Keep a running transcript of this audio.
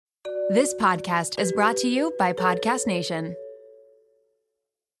This podcast is brought to you by Podcast Nation.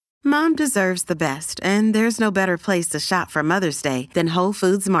 Mom deserves the best, and there's no better place to shop for Mother's Day than Whole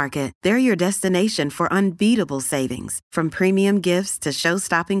Foods Market. They're your destination for unbeatable savings, from premium gifts to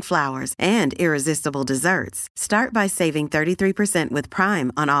show-stopping flowers and irresistible desserts. Start by saving 33% with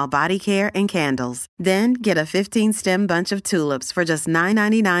Prime on all body care and candles. Then get a 15-stem bunch of tulips for just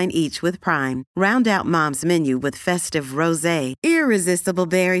 $9.99 each with Prime. Round out Mom's menu with festive rosé, irresistible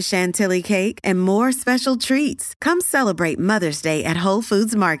berry chantilly cake, and more special treats. Come celebrate Mother's Day at Whole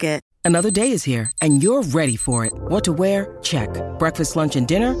Foods Market. Another day is here, and you're ready for it. What to wear? Check. Breakfast, lunch, and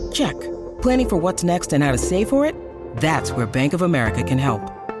dinner? Check. Planning for what's next and how to save for it? That's where Bank of America can help.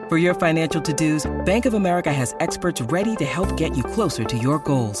 For your financial to-dos, Bank of America has experts ready to help get you closer to your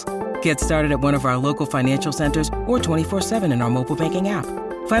goals. Get started at one of our local financial centers or 24/7 in our mobile banking app.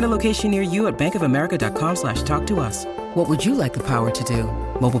 Find a location near you at bankofamerica.com/talktous. What would you like the power to do?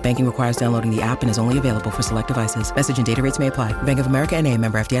 Mobile banking requires downloading the app and is only available for select devices. Message and data rates may apply. Bank of America N.A.,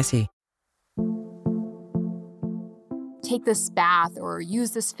 member FDIC. Take this bath or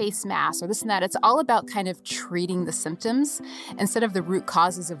use this face mask or this and that. It's all about kind of treating the symptoms instead of the root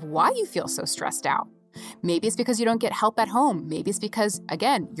causes of why you feel so stressed out. Maybe it's because you don't get help at home. Maybe it's because,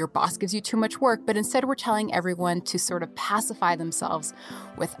 again, your boss gives you too much work, but instead we're telling everyone to sort of pacify themselves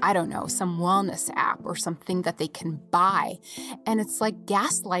with, I don't know, some wellness app or something that they can buy. And it's like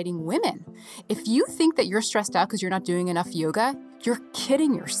gaslighting women. If you think that you're stressed out because you're not doing enough yoga, you're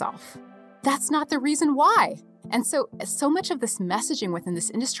kidding yourself. That's not the reason why. And so much of this messaging within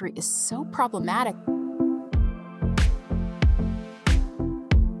this industry is so problematic.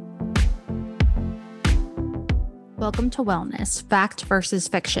 Welcome to Wellness, Fact versus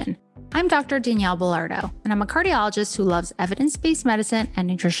Fiction. I'm Dr. Danielle Belardo, and I'm a cardiologist who loves evidence-based medicine and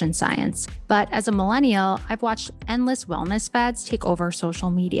nutrition science. But as a millennial, I've watched endless wellness fads take over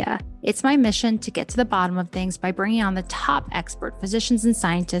social media. It's my mission to get to the bottom of things by bringing on the top expert physicians and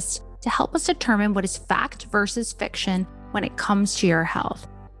scientists to help us determine what is fact versus fiction when it comes to your health.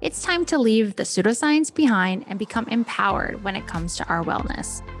 It's time to leave the pseudoscience behind and become empowered when it comes to our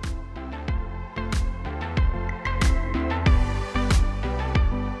wellness.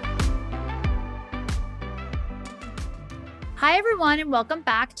 Hi, everyone, and welcome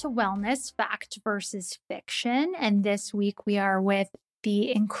back to Wellness, Fact versus Fiction. And this week we are with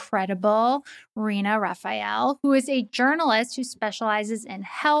the incredible Rena Raphael, who is a journalist who specializes in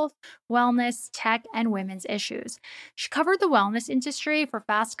health, wellness, tech, and women's issues. She covered the wellness industry for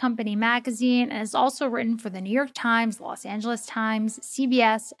Fast Company magazine and has also written for the New York Times, Los Angeles Times,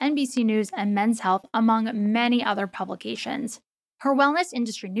 CBS, NBC News, and Men's Health, among many other publications. Her wellness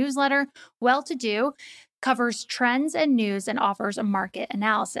industry newsletter, Well To Do, covers trends and news and offers a market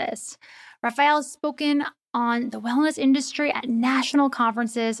analysis. Raphael has spoken on the wellness industry at national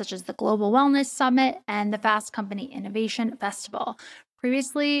conferences such as the Global Wellness Summit and the Fast Company Innovation Festival.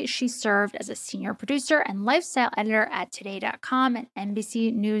 Previously, she served as a senior producer and lifestyle editor at Today.com and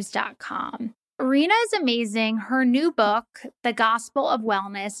NBCNews.com. Rena is amazing. Her new book, The Gospel of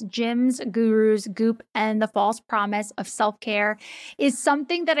Wellness, Gyms, Gurus, Goop, and the False Promise of Self-Care, is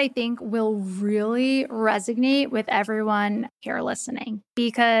something that I think will really resonate with everyone here listening,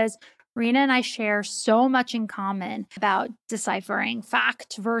 because Rena and I share so much in common about deciphering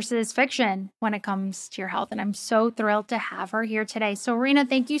fact versus fiction when it comes to your health. And I'm so thrilled to have her here today. So Rena,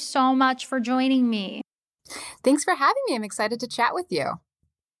 thank you so much for joining me. Thanks for having me. I'm excited to chat with you.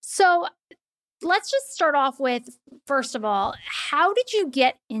 So let's just start off with, first of all, how did you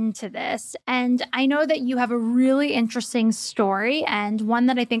get into this? And I know that you have a really interesting story and one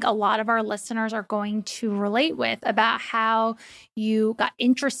that I think a lot of our listeners are going to relate with about how you got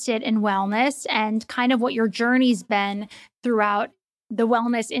interested in wellness and kind of what your journey's been throughout the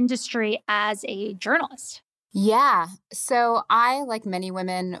wellness industry as a journalist. Yeah. So I, like many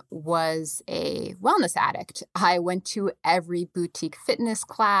women, was a wellness addict. I went to every boutique fitness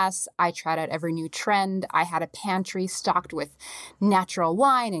class. I tried out every new trend. I had a pantry stocked with natural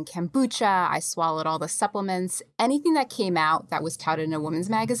wine and kombucha. I swallowed all the supplements. Anything that came out that was touted in a women's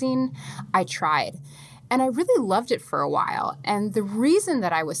magazine, I tried. And I really loved it for a while. And the reason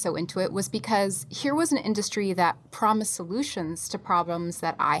that I was so into it was because here was an industry that promised solutions to problems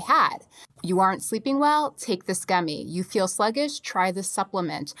that I had. You aren't sleeping well? Take this gummy. You feel sluggish? Try this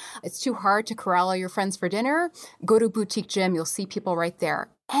supplement. It's too hard to corral all your friends for dinner? Go to a boutique gym. You'll see people right there.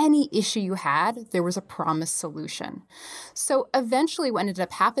 any issue you had, there was a promised solution. So eventually what ended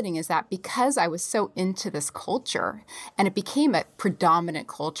up happening is that because I was so into this culture, and it became a predominant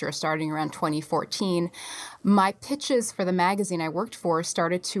culture starting around 2014, my pitches for the magazine I worked for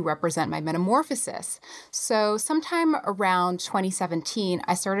started to represent my metamorphosis. So sometime around 2017,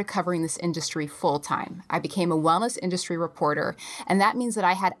 I started covering this industry full time. I became a wellness industry reporter, and that means that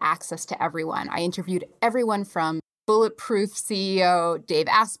I had access to everyone. I interviewed everyone from Bulletproof CEO Dave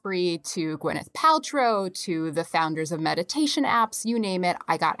Asprey to Gwyneth Paltrow to the founders of meditation apps, you name it,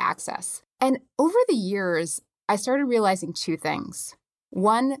 I got access. And over the years, I started realizing two things.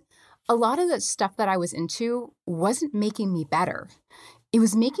 One, a lot of the stuff that I was into wasn't making me better. It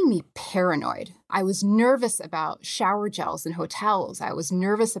was making me paranoid. I was nervous about shower gels in hotels. I was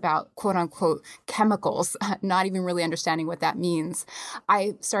nervous about quote unquote chemicals, not even really understanding what that means.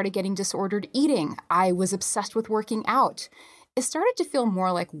 I started getting disordered eating. I was obsessed with working out. It started to feel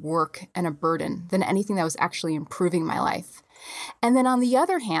more like work and a burden than anything that was actually improving my life. And then on the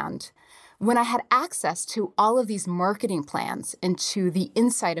other hand, when I had access to all of these marketing plans and to the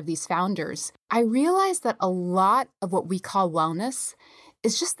insight of these founders, I realized that a lot of what we call wellness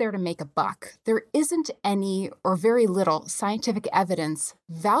is just there to make a buck. There isn't any or very little scientific evidence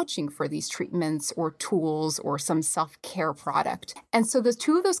vouching for these treatments or tools or some self-care product. And so the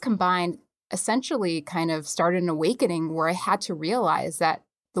two of those combined essentially kind of started an awakening where I had to realize that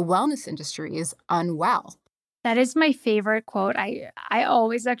the wellness industry is unwell. That is my favorite quote. I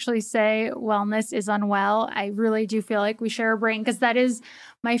always actually say wellness is unwell. I really do feel like we share a brain because that is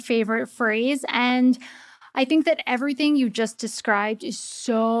my favorite phrase. And I think that everything you just described is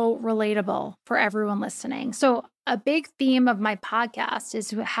so relatable for everyone listening. So a big theme of my podcast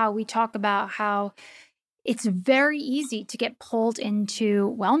is how we talk about how it's very easy to get pulled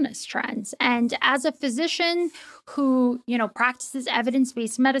into wellness trends. And as a physician who, practices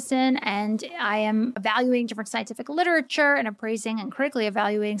evidence-based medicine, and I am evaluating different scientific literature and appraising and critically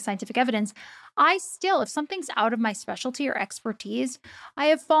evaluating scientific evidence, I still, if something's out of my specialty or expertise, I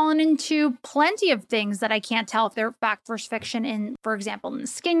have fallen into plenty of things that I can't tell if they're fact versus fiction in, for example, in the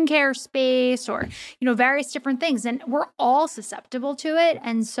skincare space or, various different things. And we're all susceptible to it.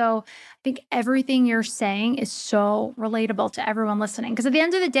 And so I think everything you're saying is so relatable to everyone listening. Because at the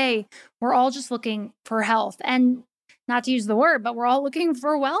end of the day, we're all just looking for health. And not to use the word, but we're all looking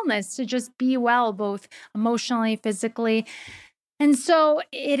for wellness, to just be well, both emotionally, physically. And so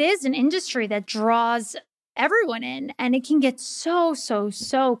it is an industry that draws everyone in, and it can get so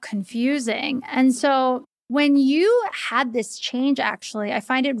confusing. And so when you had this change, actually, I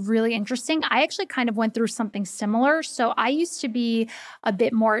find it really interesting. I actually kind of went through something similar. So I used to be a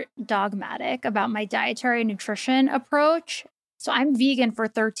bit more dogmatic about my dietary nutrition approach. So I'm vegan for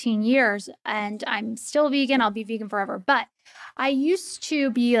 13 years and I'm still vegan. I'll be vegan forever. But I used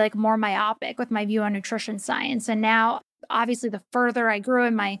to be like more myopic with my view on nutrition science. And now, obviously, the further I grew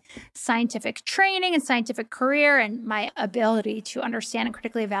in my scientific training and scientific career and my ability to understand and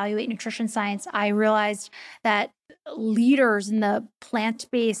critically evaluate nutrition science, I realized that leaders in the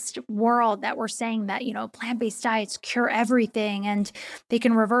plant-based world that were saying that, plant-based diets cure everything and they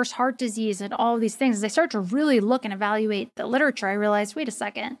can reverse heart disease and all of these things. As I started to really look and evaluate the literature, I realized, wait a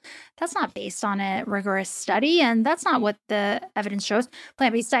second, that's not based on a rigorous study. And that's not what the evidence shows.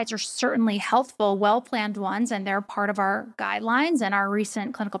 Plant-based diets are certainly healthful, well-planned ones, and they're part of our guidelines and our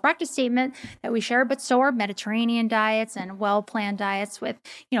recent clinical practice statement that we share, but so are Mediterranean diets and well-planned diets with,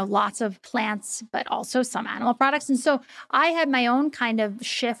 lots of plants, but also some animal products. And so I had my own kind of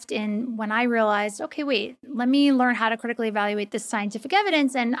shift in when I realized, okay, wait, let me learn how to critically evaluate this scientific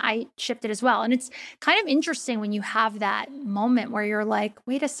evidence. And I shifted as well. And it's kind of interesting when you have that moment where you're like,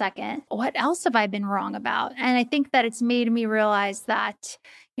 wait a second, what else have I been wrong about? And I think that it's made me realize that,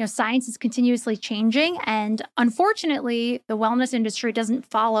 science is continuously changing. And unfortunately, the wellness industry doesn't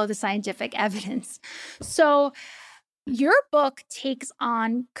follow the scientific evidence. So your book takes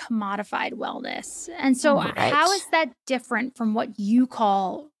on commodified wellness. And so How is that different from what you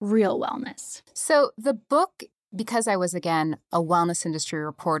call real wellness? So the book, because I was, again, a wellness industry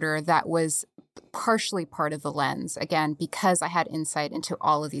reporter, that was partially part of the lens, again, because I had insight into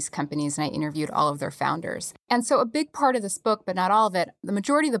all of these companies and I interviewed all of their founders. And so a big part of this book, but not all of it, the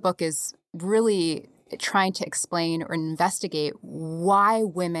majority of the book is really trying to explain or investigate why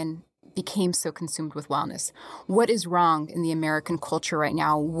women became so consumed with wellness. What is wrong in the American culture right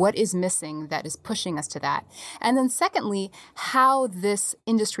now? What is missing that is pushing us to that? And then secondly, how this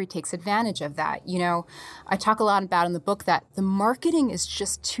industry takes advantage of that. You know, I talk a lot about in the book that the marketing is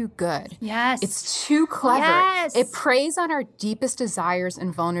just too good. Yes. It's too clever. Yes. It preys on our deepest desires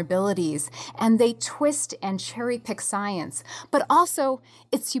and vulnerabilities, and they twist and cherry pick science. But also,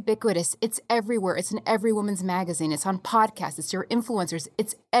 it's ubiquitous. It's everywhere. It's in every woman's magazine. It's on podcasts. It's your influencers.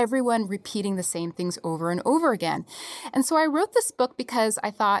 It's everyone repeating the same things over and over again. And so I wrote this book because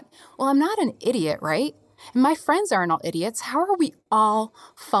I thought, well, I'm not an idiot, right? And my friends aren't all idiots. How are we all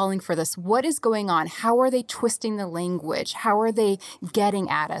falling for this? What is going on? How are they twisting the language? How are they getting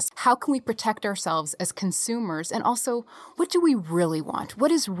at us? How can we protect ourselves as consumers? And also, what do we really want?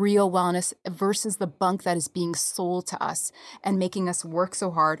 What is real wellness versus the bunk that is being sold to us and making us work so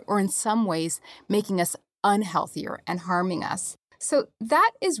hard, or in some ways, making us unhealthier and harming us? So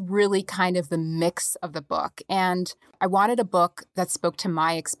that is really kind of the mix of the book. And I wanted a book that spoke to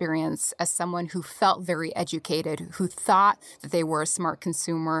my experience as someone who felt very educated, who thought that they were a smart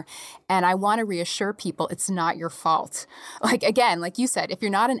consumer. And I want to reassure people it's not your fault. Like, again, like you said, if you're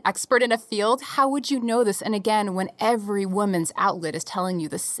not an expert in a field, how would you know this? And again, when every woman's outlet is telling you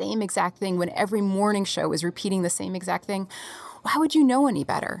the same exact thing, when every morning show is repeating the same exact thing, how would you know any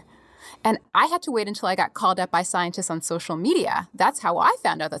better? And I had to wait until I got called up by scientists on social media. That's how I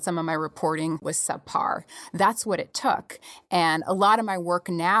found out that some of my reporting was subpar. That's what it took. And a lot of my work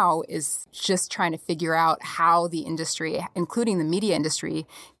now is just trying to figure out how the industry, including the media industry,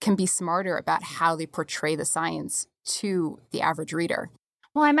 can be smarter about how they portray the science to the average reader.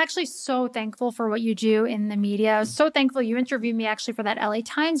 Well, I'm actually so thankful for what you do in the media. I was so thankful you interviewed me actually for that LA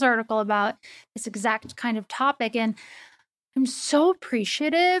Times article about this exact kind of topic. And I'm so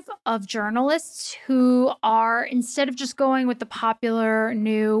appreciative of journalists who are, instead of just going with the popular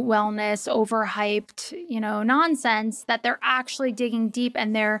new wellness, overhyped, nonsense, that they're actually digging deep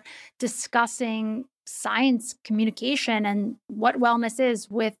and they're discussing science communication and what wellness is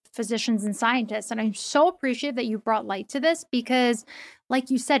with physicians and scientists. And I'm so appreciative that you brought light to this because, like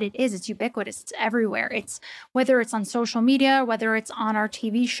you said, it's ubiquitous. It's everywhere. It's whether it's on social media, whether it's on our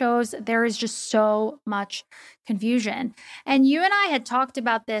TV shows, there is just so much confusion. And you and I had talked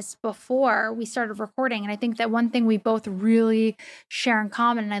about this before we started recording. And I think that one thing we both really share in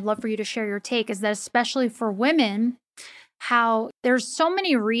common, and I'd love for you to share your take, is that especially for women, how there's so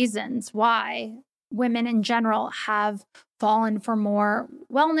many reasons why women in general have fallen for more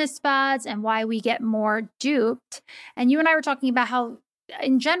wellness fads and why we get more duped. And you and I were talking about how,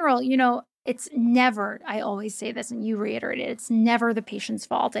 in general, it's never, I always say this and you reiterate it, it's never the patient's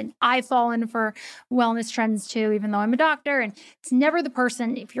fault. And I've fallen for wellness trends too, even though I'm a doctor. And it's never the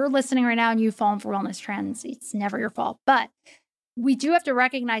person, if you're listening right now and you've fallen for wellness trends, it's never your fault. But we do have to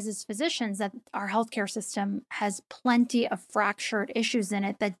recognize as physicians that our healthcare system has plenty of fractured issues in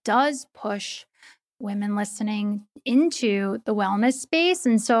it that does push women listening into the wellness space.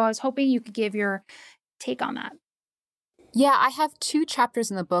 And so I was hoping you could give your take on that. Yeah, I have 2 chapters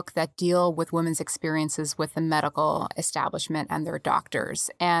in the book that deal with women's experiences with the medical establishment and their doctors.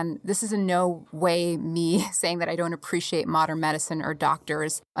 And this is in no way me saying that I don't appreciate modern medicine or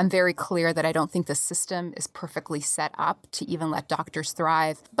doctors. I'm very clear that I don't think the system is perfectly set up to even let doctors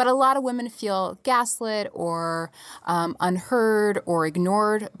thrive. But a lot of women feel gaslit or unheard or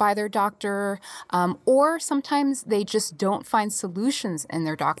ignored by their doctor, or sometimes they just don't find solutions in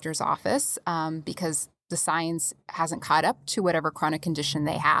their doctor's office because the science hasn't caught up to whatever chronic condition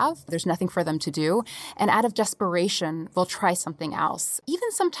they have. There's nothing for them to do. And out of desperation, they'll try something else, even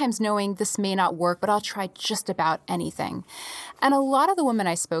sometimes knowing this may not work, but I'll try just about anything. And a lot of the women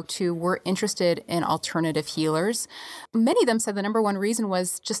I spoke to were interested in alternative healers. Many of them said the number one reason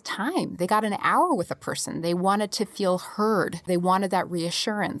was just time. They got an hour with a person. They wanted to feel heard. They wanted that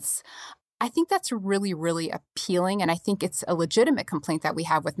reassurance. I think that's really, really appealing. And I think it's a legitimate complaint that we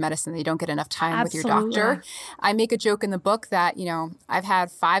have with medicine. That you don't get enough time Absolutely. with your doctor. I make a joke in the book that, I've had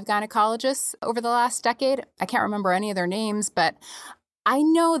 5 gynecologists over the last decade. I can't remember any of their names, but I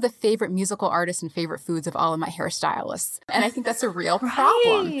know the favorite musical artists and favorite foods of all of my hairstylists. And I think that's a real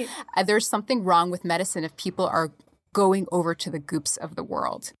problem. There's something wrong with medicine if people are going over to the goops of the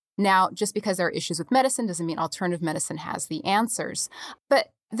world. Now, just because there are issues with medicine doesn't mean alternative medicine has the answers. But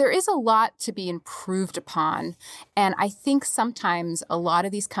there is a lot to be improved upon. And I think sometimes a lot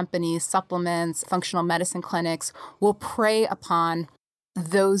of these companies, supplements, functional medicine clinics will prey upon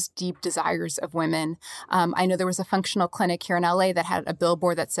those deep desires of women. I know there was a functional clinic here in LA that had a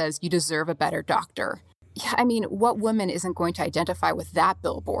billboard that says, "You deserve a better doctor." Yeah, I mean, what woman isn't going to identify with that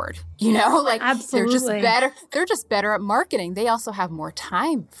billboard? You know, like Absolutely. they're just better at marketing. They also have more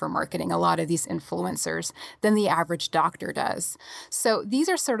time for marketing, a lot of these influencers, than the average doctor does. So these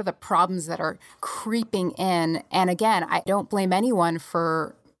are sort of the problems that are creeping in. And again, I don't blame anyone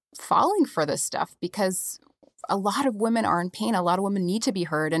for falling for this stuff because a lot of women are in pain. A lot of women need to be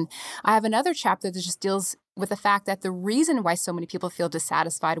heard. And I have another chapter that just deals with the fact that the reason why so many people feel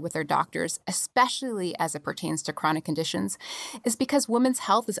dissatisfied with their doctors, especially as it pertains to chronic conditions, is because women's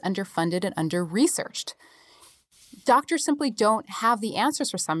health is underfunded and under-researched. Doctors simply don't have the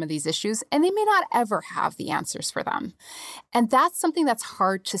answers for some of these issues, and they may not ever have the answers for them. And that's something that's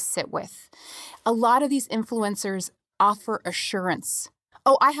hard to sit with. A lot of these influencers offer assurance.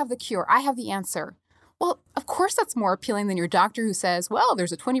 Oh, I have the cure. I have the answer. Well, of course that's more appealing than your doctor who says, well,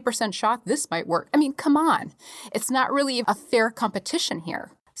 there's a 20% shot this might work. I mean, come on. It's not really a fair competition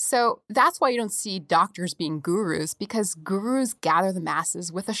here. So that's why you don't see doctors being gurus, because gurus gather the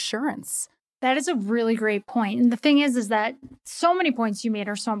masses with assurance. That is a really great point. And the thing is that so many points you made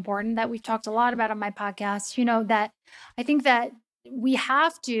are so important that we've talked a lot about on my podcast, that I think that we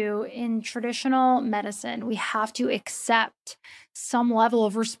have to, in traditional medicine, we have to accept some level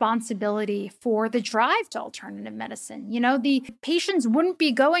of responsibility for the drive to alternative medicine. The patients wouldn't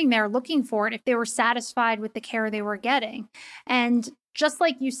be going there looking for it if they were satisfied with the care they were getting. And just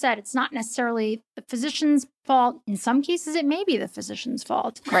like you said, it's not necessarily the physician's fault. In some cases, it may be the physician's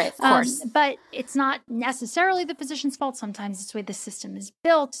fault. Right, of course. But it's not necessarily the physician's fault. Sometimes it's the way the system is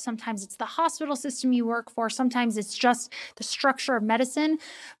built. Sometimes it's the hospital system you work for. Sometimes it's just the structure of medicine.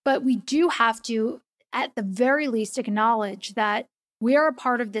 But we do have to, at the very least, acknowledge that we are a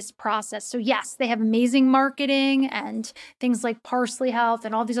part of this process. So yes, they have amazing marketing and things like Parsley Health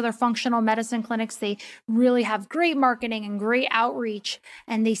and all these other functional medicine clinics. They really have great marketing and great outreach,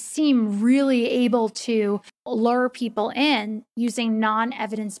 and they seem really able to lure people in using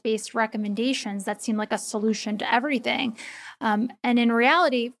non-evidence-based recommendations that seem like a solution to everything. And in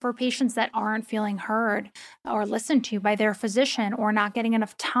reality, for patients that aren't feeling heard or listened to by their physician or not getting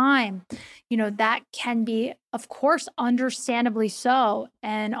enough time, that can be, of course, understandably so,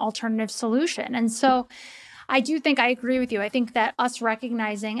 an alternative solution. And so I do think I agree with you. I think that us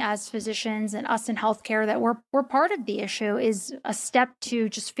recognizing as physicians and us in healthcare that we're part of the issue is a step to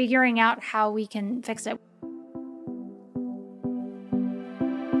just figuring out how we can fix it.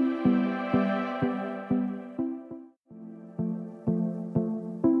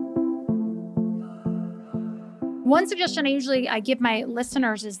 One suggestion I give my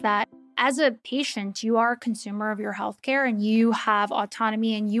listeners is that as a patient, you are a consumer of your healthcare and you have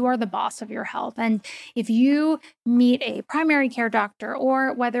autonomy and you are the boss of your health. And if you meet a primary care doctor,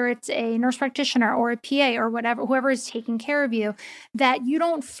 or whether it's a nurse practitioner or a PA or whatever, whoever is taking care of you, that you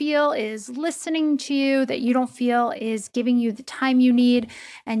don't feel is listening to you, that you don't feel is giving you the time you need,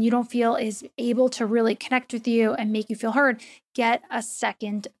 and you don't feel is able to really connect with you and make you feel heard, get a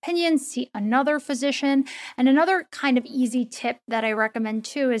second opinion, see another physician. And another kind of easy tip that I recommend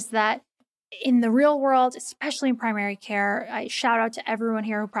too is that in the real world, especially in primary care, I shout out to everyone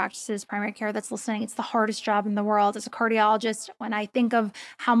here who practices primary care that's listening. It's the hardest job in the world. As a cardiologist, when I think of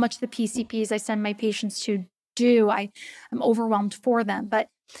how much the PCPs I send my patients to do, I'm overwhelmed for them. But,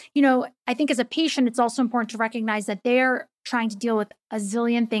 I think as a patient, it's also important to recognize that they're trying to deal with a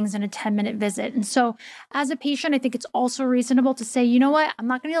zillion things in a 10-minute visit. And so as a patient, I think it's also reasonable to say, you know what, I'm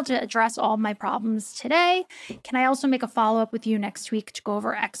not going to be able to address all my problems today. Can I also make a follow-up with you next week to go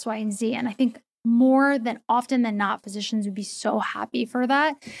over X, Y, and Z? And I think more than often than not, physicians would be so happy for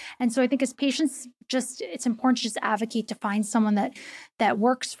that. And so I think as patients, it's important to just advocate to find someone that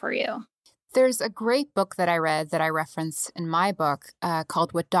works for you. There's a great book that I read that I reference in my book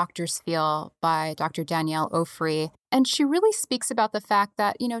called What Doctors Feel by Dr. Danielle Ofri. And she really speaks about the fact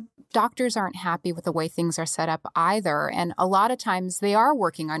that, doctors aren't happy with the way things are set up either. And a lot of times they are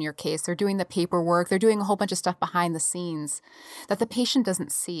working on your case. They're doing the paperwork. They're doing a whole bunch of stuff behind the scenes that the patient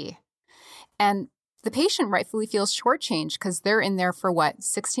doesn't see. And the patient rightfully feels shortchanged because they're in there for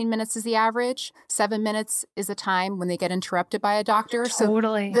 16 minutes is the average. 7 minutes is a time when they get interrupted by a doctor.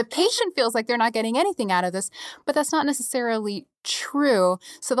 Totally. So the patient feels like they're not getting anything out of this, but that's not necessarily true.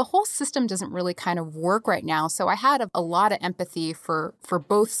 So the whole system doesn't really kind of work right now. So I had a lot of empathy for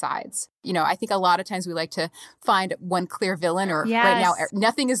both sides. I think a lot of times we like to find one clear villain, or yes. Right now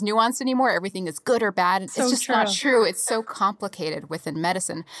nothing is nuanced anymore. Everything is good or bad. It's just not true. It's so complicated within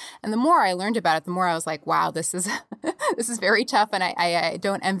medicine. And the more I learned about it, the more I was like, wow, this is this is very tough. And I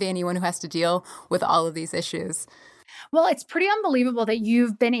don't envy anyone who has to deal with all of these issues. Well, it's pretty unbelievable that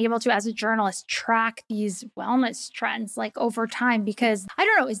you've been able to, as a journalist, track these wellness trends like over time, because I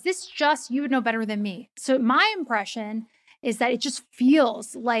don't know, is this just, you would know better than me. So my impression is that it just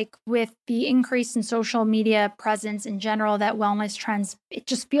feels like with the increase in social media presence in general, that wellness trends, it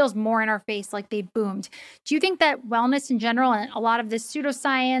just feels more in our face like they boomed. Do you think that wellness in general and a lot of this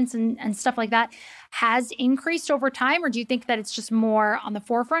pseudoscience and stuff like that has increased over time? Or do you think that it's just more on the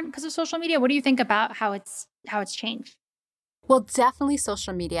forefront because of social media? What do you think about how it's changed? Well, definitely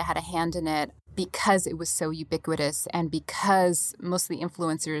social media had a hand in it because it was so ubiquitous and because most of the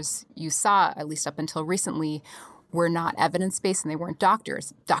influencers you saw, at least up until recently, were not evidence-based and they weren't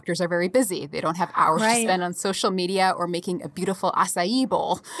doctors. Doctors are very busy. They don't have hours to spend on social media or making a beautiful acai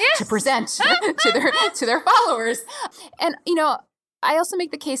bowl to present to their followers. And, I also make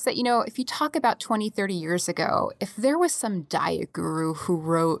the case that, if you talk about 20, 30 years ago, if there was some diet guru who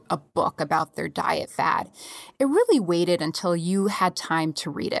wrote a book about their diet fad, it really waited until you had time to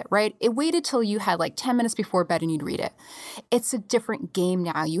read it, right? It waited till you had like 10 minutes before bed and you'd read it. It's a different game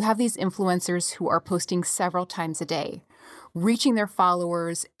now. You have these influencers who are posting several times a day, reaching their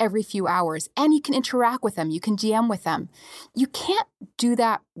followers every few hours, and you can interact with them. You can DM with them. You can't do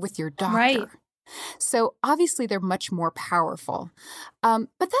that with your doctor. Right. So obviously they're much more powerful. But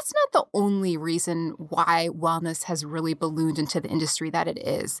that's not the only reason why wellness has really ballooned into the industry that it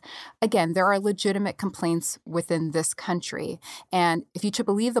is. Again, there are legitimate complaints within this country. And if you to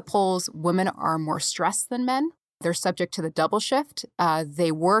believe the polls, women are more stressed than men. They're subject to the double shift.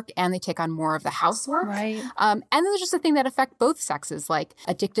 They work and they take on more of the housework. Right. And there's just a thing that affect both sexes, like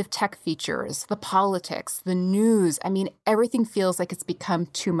addictive tech features, the politics, the news. I mean, everything feels like it's become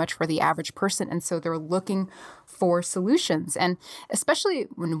too much for the average person. And so they're looking for solutions. And especially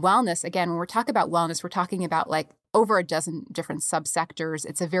when wellness, again, when we're talking about wellness, we're talking about like over a dozen different subsectors.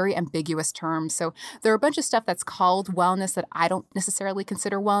 It's a very ambiguous term. So there are a bunch of stuff that's called wellness that I don't necessarily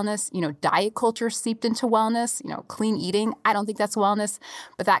consider wellness. Diet culture seeped into wellness, clean eating. I don't think that's wellness,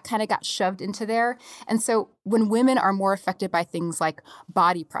 but that kind of got shoved into there. And so when women are more affected by things like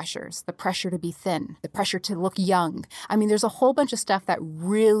body pressures, the pressure to be thin, the pressure to look young, I mean, there's a whole bunch of stuff that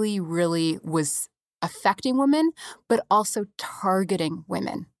really, really was affecting women, but also targeting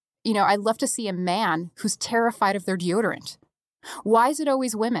women. I'd love to see a man who's terrified of their deodorant. Why is it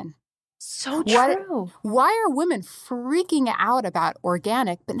always women? So true. Why are women freaking out about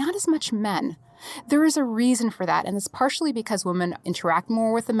organic, but not as much men? There is a reason for that, and it's partially because women interact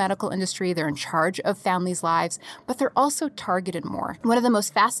more with the medical industry. They're in charge of families' lives, but they're also targeted more. One of the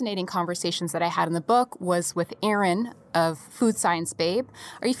most fascinating conversations that I had in the book was with Erin of Food Science Babe.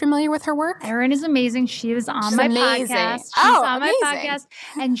 Are you familiar with her work? Erin is amazing. She was on my podcast. She's on my podcast,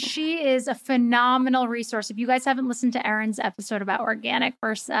 and she is a phenomenal resource. If you guys haven't listened to Erin's episode about organic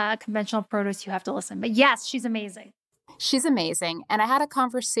versus conventional produce, you have to listen. But yes, she's amazing. She's amazing. And I had a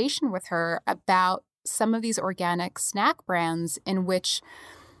conversation with her about some of these organic snack brands in which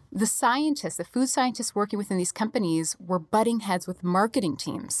the food scientists working within these companies were butting heads with marketing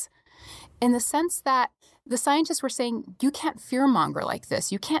teams in the sense that the scientists were saying, you can't fearmonger like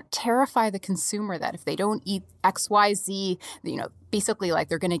this. You can't terrify the consumer that if they don't eat X, Y, Z, basically like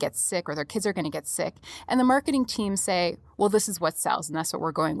they're going to get sick or their kids are going to get sick. And the marketing team say, well, this is what sells and that's what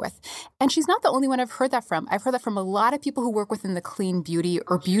we're going with. And she's not the only one I've heard that from. I've heard that from a lot of people who work within the clean beauty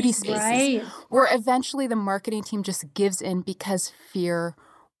or beauty spaces, where eventually the marketing team just gives in because fear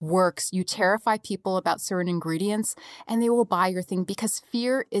works. You terrify people about certain ingredients and they will buy your thing because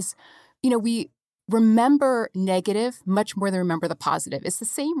fear is, we remember negative much more than remember the positive. It's the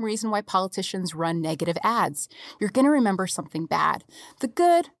same reason why politicians run negative ads. You're going to remember something bad. The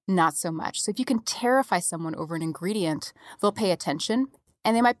good, not so much. So if you can terrify someone over an ingredient, they'll pay attention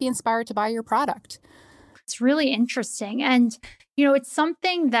and they might be inspired to buy your product. It's really interesting. And, it's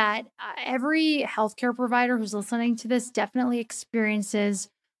something that every healthcare provider who's listening to this definitely experiences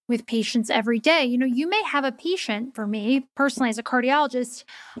with patients every day. You may have a patient, for me personally as a cardiologist,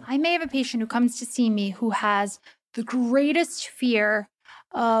 I may have a patient who comes to see me who has the greatest fear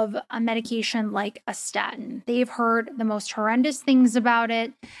of a medication like a statin. They've heard the most horrendous things about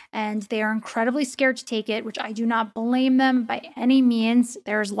it, and they are incredibly scared to take it, which I do not blame them by any means.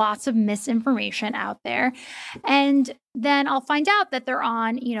 There's lots of misinformation out there. And then I'll find out that they're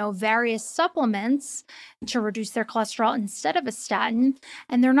on, various supplements to reduce their cholesterol instead of a statin,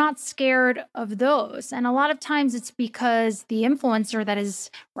 and they're not scared of those. And a lot of times it's because the influencer that is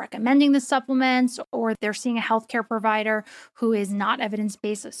recommending the supplements, or they're seeing a healthcare provider who is not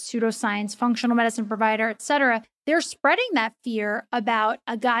evidence-based, a pseudoscience, functional medicine provider, et cetera, they're spreading that fear about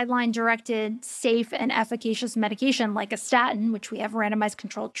a guideline-directed, safe, and efficacious medication like a statin, which we have randomized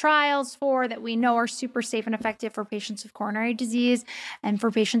controlled trials for that we know are super safe and effective for patients with coronary disease and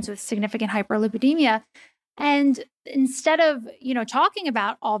for patients with significant hyperlipidemia. And instead of, talking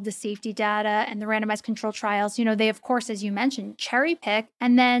about all the safety data and the randomized control trials, they, of course, as you mentioned, cherry pick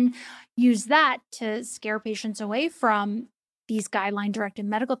and then use that to scare patients away from these guideline-directed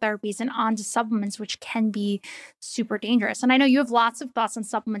medical therapies and onto supplements, which can be super dangerous. And I know you have lots of thoughts on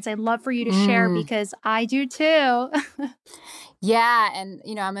supplements. I'd love for you to share because I do too. Yeah. And,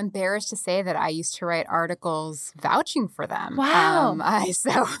 I'm embarrassed to say that I used to write articles vouching for them. Wow.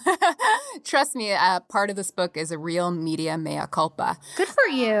 So trust me, part of this book is a real media mea culpa. Good for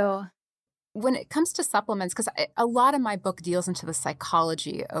you. When it comes to supplements, because a lot of my book deals into the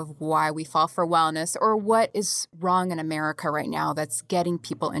psychology of why we fall for wellness or what is wrong in America right now that's getting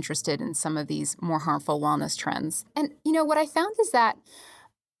people interested in some of these more harmful wellness trends. And, what I found is that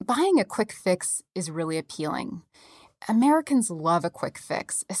buying a quick fix is really appealing. Americans love a quick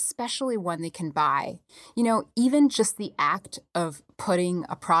fix, especially one they can buy. Even just the act of putting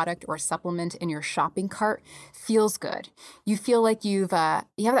a product or a supplement in your shopping cart feels good. You feel like you have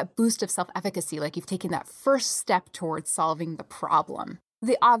that boost of self-efficacy, like you've taken that first step towards solving the problem.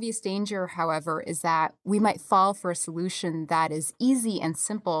 The obvious danger, however, is that we might fall for a solution that is easy and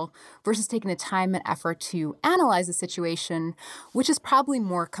simple versus taking the time and effort to analyze the situation, which is probably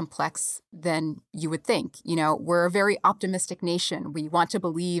more complex than you would think. We're a very optimistic nation. We want to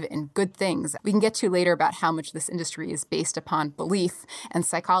believe in good things. We can get to later about how much this industry is based upon belief and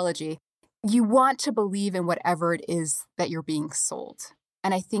psychology. You want to believe in whatever it is that you're being sold.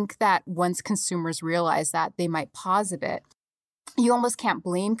 And I think that once consumers realize that, they might pause a bit. You almost can't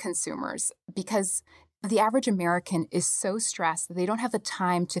blame consumers because the average American is so stressed that they don't have the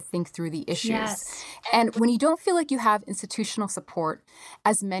time to think through the issues. Yes. And when you don't feel like you have institutional support,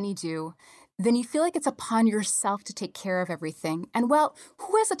 as many do, then you feel like it's upon yourself to take care of everything. And well,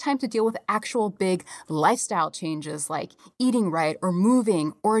 who has the time to deal with actual big lifestyle changes like eating right or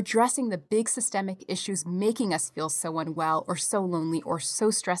moving or addressing the big systemic issues making us feel so unwell or so lonely or so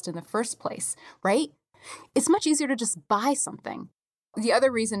stressed in the first place, right? It's much easier to just buy something. The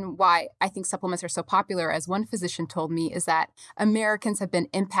other reason why I think supplements are so popular, as one physician told me, is that Americans have been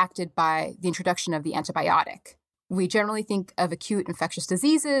impacted by the introduction of the antibiotic. We generally think of acute infectious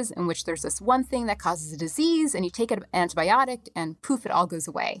diseases in which there's this one thing that causes a disease and you take an antibiotic and poof, it all goes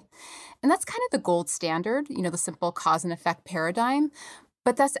away. And that's kind of the gold standard, the simple cause and effect paradigm.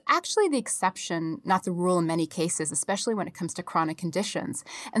 But that's actually the exception, not the rule in many cases, especially when it comes to chronic conditions.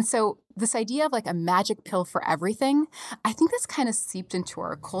 And so this idea of like a magic pill for everything, I think that's kind of seeped into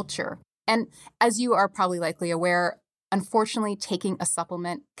our culture. And as you are probably likely aware, unfortunately, taking a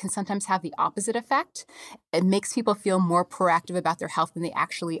supplement can sometimes have the opposite effect. It makes people feel more proactive about their health than they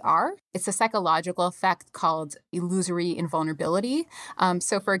actually are. It's a psychological effect called illusory invulnerability.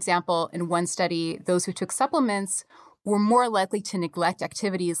 So for example, in one study, those who took supplements were more likely to neglect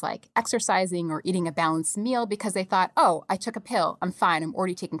activities like exercising or eating a balanced meal because they thought, oh, I took a pill, I'm fine, I'm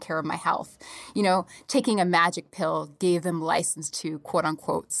already taking care of my health. Taking a magic pill gave them license to quote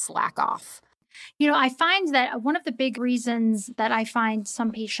unquote slack off. I find that one of the big reasons that I find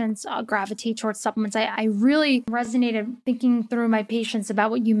some patients gravitate towards supplements, I really resonated thinking through my patients about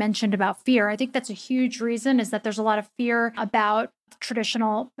what you mentioned about fear. I think that's a huge reason is that there's a lot of fear about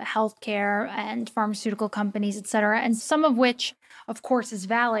traditional healthcare and pharmaceutical companies, et cetera, and some of which, of course, is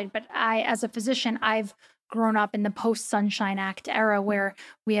valid. But as a physician, I've grown up in the post-Sunshine Act era where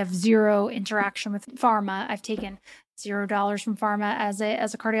we have zero interaction with pharma. I've taken $0 from pharma as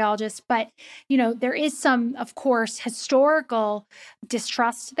a cardiologist. But, there is some, of course, historical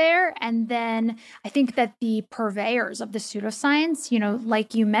distrust there. And then I think that the purveyors of the pseudoscience,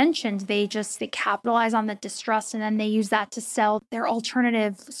 like you mentioned, they capitalize on the distrust and then they use that to sell their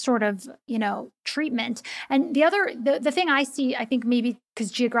alternative sort of, treatment. And the thing I see, I think maybe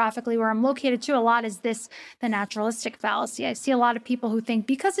because geographically where I'm located too a lot is the naturalistic fallacy. I see a lot of people who think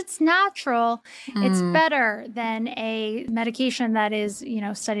because it's natural, it's better than a medication that is,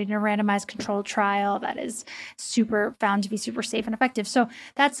 studied in a randomized controlled trial that is found to be super safe and effective. So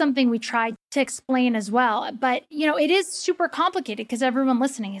that's something we try to explain as well. But, it is super complicated because everyone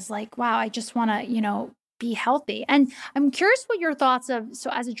listening is like, wow, I just want to, be healthy. And I'm curious what your thoughts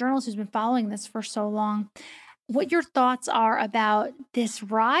so as a journalist who's been following this for so long, what your thoughts are about this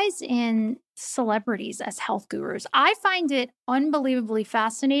rise in celebrities as health gurus. I find it unbelievably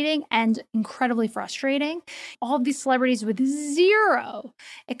fascinating and incredibly frustrating. All of these celebrities with zero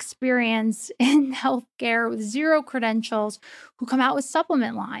experience in healthcare, with zero credentials, who come out with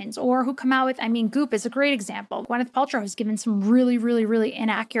supplement lines or who come out with, Goop is a great example. Gwyneth Paltrow has given some really, really, really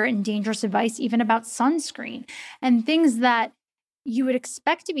inaccurate and dangerous advice, even about sunscreen and things that you would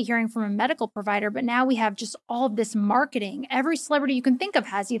expect to be hearing from a medical provider, but now we have just all of this marketing. Every celebrity you can think of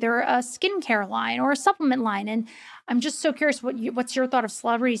has either a skincare line or a supplement line. And I'm just so curious, what's your thought of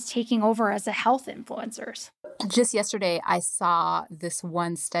celebrities taking over as a health influencers? Just yesterday, I saw this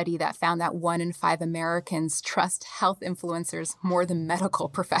one study that found that 1 in 5 Americans trust health influencers more than medical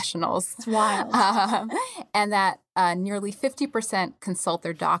professionals. It's wild. And that nearly 50% consult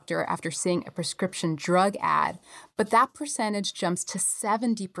their doctor after seeing a prescription drug ad, but that percentage jumps to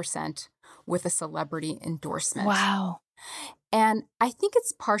 70% with a celebrity endorsement. Wow. And I think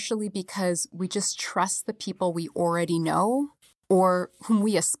it's partially because we just trust the people we already know or whom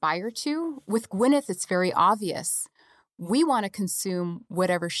we aspire to. With Gwyneth, it's very obvious. We want to consume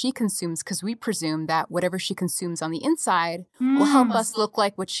whatever she consumes because we presume that whatever she consumes on the inside will help us look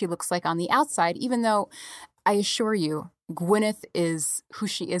like what she looks like on the outside, even though I assure you, Gwyneth is who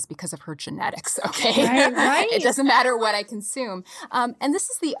she is because of her genetics, okay? Right. It doesn't matter what I consume. And this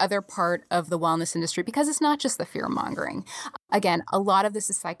is the other part of the wellness industry because it's not just the fear-mongering. Again, a lot of this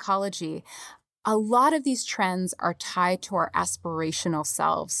is psychology. A lot of these trends are tied to our aspirational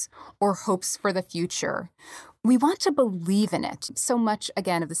selves or hopes for the future. We want to believe in it. So much,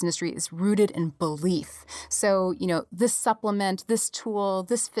 again, of this industry is rooted in belief. So, this supplement, this tool,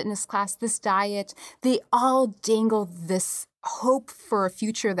 this fitness class, this diet, they all dangle this hope for a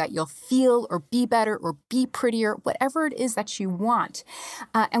future that you'll feel or be better or be prettier, whatever it is that you want.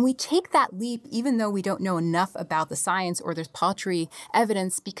 And we take that leap even though we don't know enough about the science or there's paltry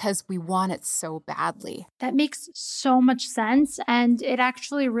evidence because we want it so badly. That makes so much sense. And it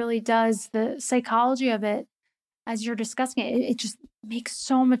actually really does. The psychology of it, as you're discussing it, it just makes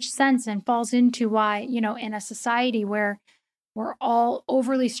so much sense and falls into why, in a society where we're all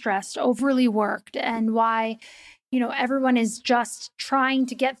overly stressed, overly worked, and why, everyone is just trying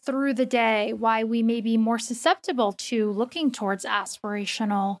to get through the day, why we may be more susceptible to looking towards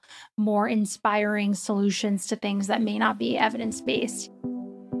aspirational, more inspiring solutions to things that may not be evidence-based.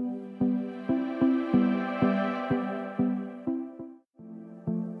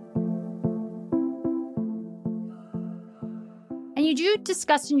 And you do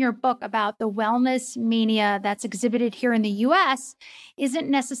discuss in your book about the wellness mania that's exhibited here in the US isn't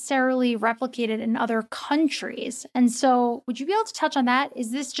necessarily replicated in other countries. And so would you be able to touch on that?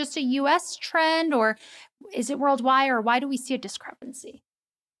 Is this just a US trend or is it worldwide, or why do we see a discrepancy?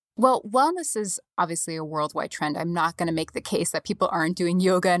 Well, wellness is obviously a worldwide trend. I'm not going to make the case that people aren't doing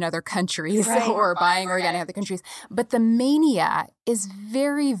yoga in other countries or buying organic in other countries. But the mania is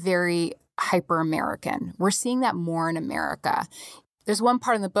very, very hyper-American. We're seeing that more in America. There's one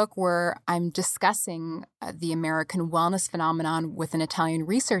part in the book where I'm discussing the American wellness phenomenon with an Italian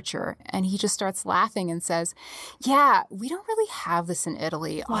researcher, and he just starts laughing and says, yeah, we don't really have this in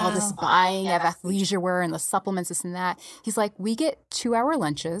Italy, all this buying of athleisure wear and the supplements, this and that. He's like, we get 2-hour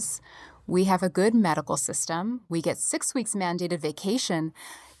lunches, we have a good medical system, we get 6 weeks mandated vacation.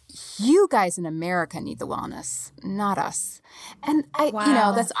 You guys in America need the wellness, not us. And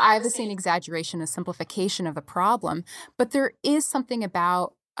that's obviously an exaggeration, a simplification of the problem. But there is something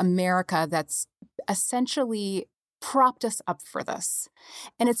about America that's essentially propped us up for this.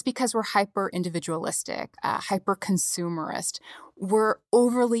 And it's because we're hyper-individualistic, hyper-consumerist. We're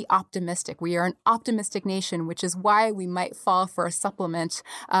overly optimistic. We are an optimistic nation, which is why we might fall for a supplement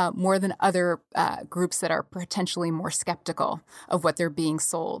more than other groups that are potentially more skeptical of what they're being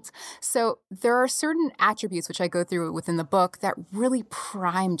sold. So there are certain attributes, which I go through within the book, that really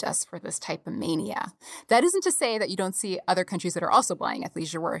primed us for this type of mania. That isn't to say that you don't see other countries that are also buying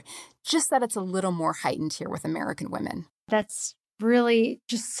athleisure wear, just that it's a little more heightened here with American women. That's really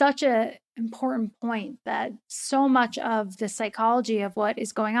just such an important point, that so much of the psychology of what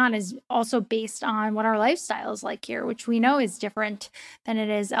is going on is also based on what our lifestyle is like here, which we know is different than it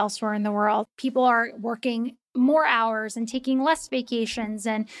is elsewhere in the world. People are working more hours and taking less vacations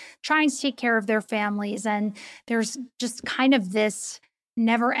and trying to take care of their families. And there's just kind of this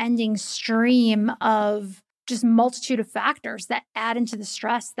never-ending stream of just multitude of factors that add into the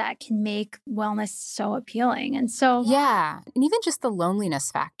stress that can make wellness so appealing. And so, yeah, and even just the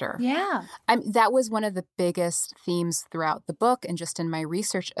loneliness factor. Yeah. That was one of the biggest themes throughout the book and just in my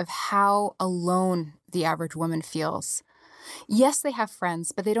research of how alone the average woman feels. Yes, they have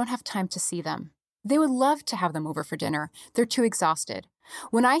friends, but they don't have time to see them. They would love to have them over for dinner. They're too exhausted.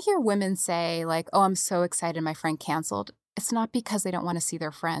 When I hear women say like, oh, I'm so excited my friend canceled, it's not because they don't want to see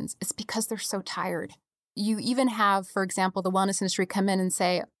their friends. It's because they're so tired. You even have, for example, the wellness industry come in and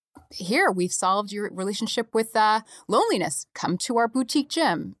say, here, we've solved your relationship with loneliness. Come to our boutique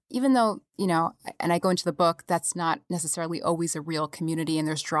gym. Even though, and I go into the book, that's not necessarily always a real community and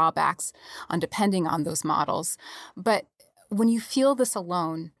there's drawbacks on depending on those models. But when you feel this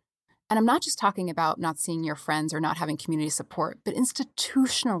alone, and I'm not just talking about not seeing your friends or not having community support, but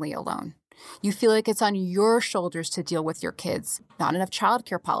institutionally alone. You feel like it's on your shoulders to deal with your kids, not enough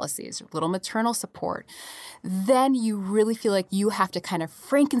childcare policies, little maternal support. Then you really feel like you have to kind of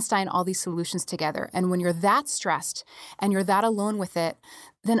Frankenstein all these solutions together. And when you're that stressed and you're that alone with it,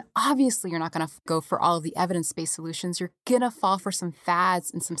 then obviously you're not going to go for all of the evidence-based solutions. You're going to fall for some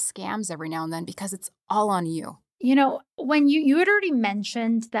fads and some scams every now and then because it's all on you. When you had already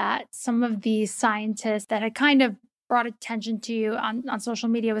mentioned that some of these scientists that had kind of brought attention to you on social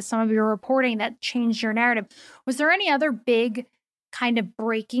media with some of your reporting that changed your narrative, was there any other big kind of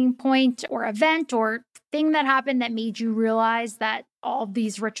breaking point or event or thing that happened that made you realize that all of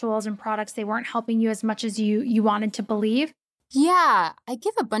these rituals and products, they weren't helping you as much as you wanted to believe? Yeah, I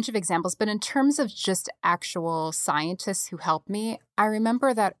give a bunch of examples, but in terms of just actual scientists who helped me, I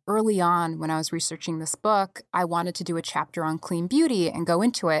remember that early on when I was researching this book, I wanted to do a chapter on clean beauty and go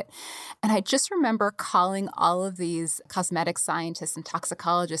into it. And I just remember calling all of these cosmetic scientists and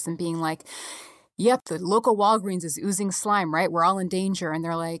toxicologists and being like, yep, the local Walgreens is oozing slime, right? We're all in danger. And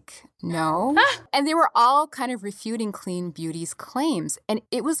they're like, no. And they were all kind of refuting Clean Beauty's claims. And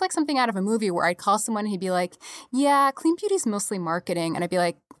it was like something out of a movie where I'd call someone and he'd be like, yeah, Clean Beauty's mostly marketing. And I'd be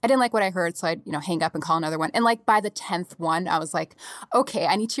like, I didn't like what I heard. So I'd, hang up and call another one. And like by the 10th one, I was like, okay,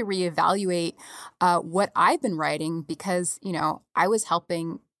 I need to reevaluate what I've been writing because, I was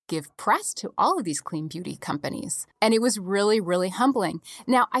helping give press to all of these clean beauty companies. And it was really, really humbling.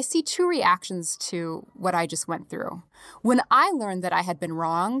 Now, I see two reactions to what I just went through. When I learned that I had been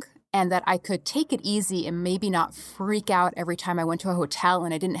wrong and that I could take it easy and maybe not freak out every time I went to a hotel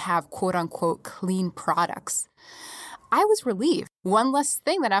and I didn't have quote unquote clean products, I was relieved. One less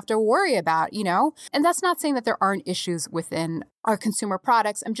thing that I have to worry about, And that's not saying that there aren't issues within our consumer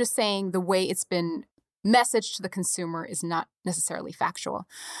products. I'm just saying the way it's been message to the consumer is not necessarily factual.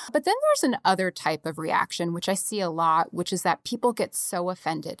 But then there's another type of reaction, which I see a lot, which is that people get so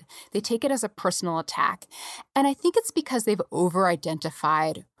offended. They take it as a personal attack. And I think it's because they've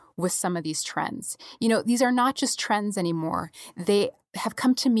over-identified with some of these trends. These are not just trends anymore. They have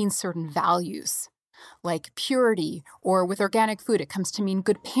come to mean certain values. Like purity, or with organic food, it comes to mean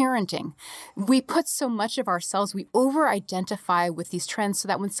good parenting. We put so much of ourselves, we over-identify with these trends so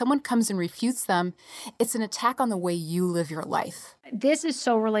that when someone comes and refutes them, it's an attack on the way you live your life. This is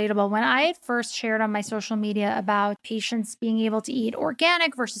so relatable. When I had first shared on my social media about patients being able to eat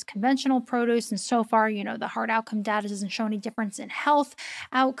organic versus conventional produce, and so far, the hard outcome data doesn't show any difference in health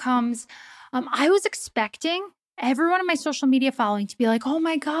outcomes, I was expecting everyone in my social media following to be like, oh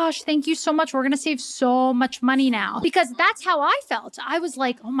my gosh, thank you so much. We're going to save so much money now. Because that's how I felt. I was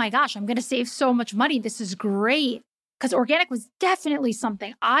like, oh my gosh, I'm going to save so much money. This is great. Because organic was definitely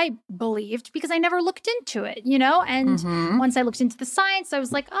something I believed because I never looked into it, And once I looked into the science, I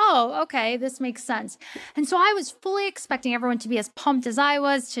was like, oh, okay, this makes sense. And so I was fully expecting everyone to be as pumped as I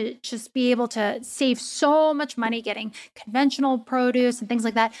was to just be able to save so much money getting conventional produce and things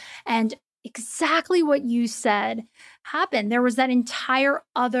like that. And exactly what you said happened. There was that entire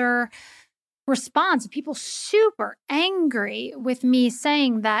other response of people super angry with me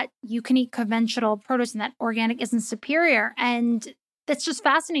saying that you can eat conventional produce and that organic isn't superior. And that's just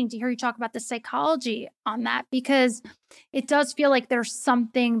fascinating to hear you talk about the psychology on that, because it does feel like there's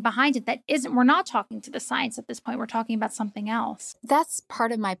something behind it that isn't, we're not talking to the science at this point. We're talking about something else. That's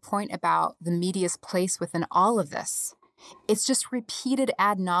part of my point about the media's place within all of this. It's just repeated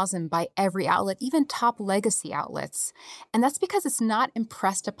ad nauseum by every outlet, even top legacy outlets. And that's because it's not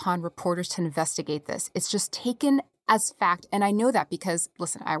impressed upon reporters to investigate this. It's just taken as fact. And I know that because,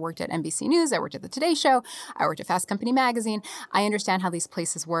 listen, I worked at NBC News, I worked at the Today Show, I worked at Fast Company Magazine. I understand how these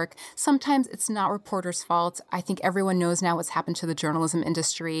places work. Sometimes it's not reporters' fault. I think everyone knows now what's happened to the journalism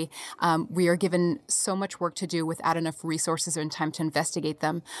industry. We are given so much work to do without enough resources and time to investigate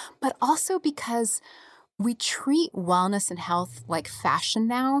them. But also because we treat wellness and health like fashion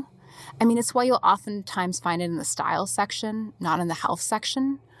now. I mean, it's why you'll oftentimes find it in the style section, not in the health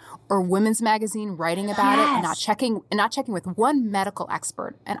section, or women's magazine writing about it and not checking with one medical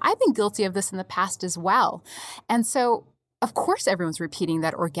expert. And I've been guilty of this in the past as well. And so, of course, everyone's repeating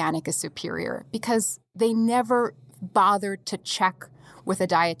that organic is superior because they never bothered to check with a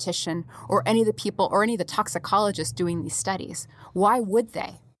dietitian or any of the people or any of the toxicologists doing these studies. Why would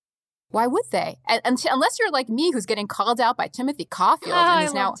they? Why would they? Unless you're like me, who's getting called out by Timothy Caulfield. And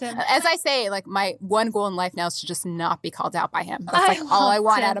is now, as I say, like my one goal in life now is to just not be called out by him. That's like all I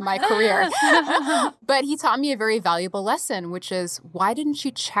want out of my career. But he taught me a very valuable lesson, which is, why didn't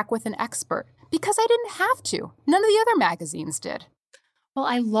you check with an expert? Because I didn't have to. None of the other magazines did. Well,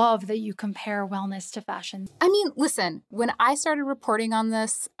 I love that you compare wellness to fashion. I mean, listen, when I started reporting on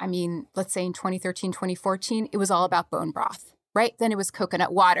this, let's say in 2013, 2014, it was all about bone broth. Right? Then it was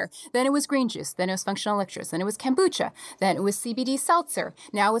coconut water. Then it was green juice. Then it was functional elixirs. Then it was kombucha. Then it was CBD seltzer.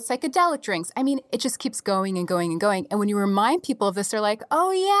 Now it's psychedelic drinks. I mean, it just keeps going and going and going. And when you remind people of this, they're like,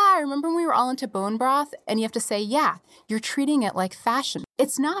 oh yeah, I remember when we were all into bone broth? And you have to say, yeah, you're treating it like fashion.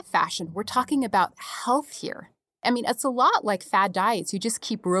 It's not fashion. We're talking about health here. I mean, it's a lot like fad diets. You just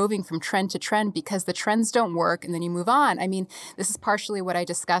keep roving from trend to trend because the trends don't work and then you move on. I mean, this is partially what I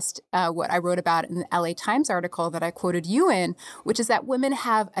discussed, what I wrote about in the LA Times article that I quoted you in, which is that women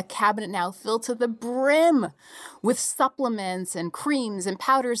have a cabinet now filled to the brim with supplements and creams and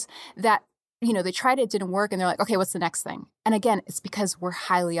powders that, they tried it didn't work and they're like, okay, what's the next thing? And again, it's because we're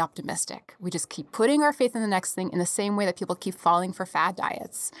highly optimistic. We just keep putting our faith in the next thing in the same way that people keep falling for fad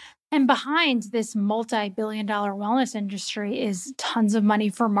diets. And behind this multi-billion-dollar wellness industry is tons of money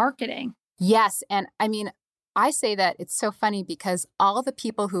for marketing. Yes. And I say that it's so funny because all the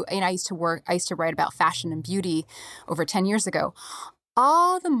people who, I used to write about fashion and beauty over 10 years ago.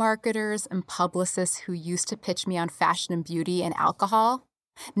 All the marketers and publicists who used to pitch me on fashion and beauty and alcohol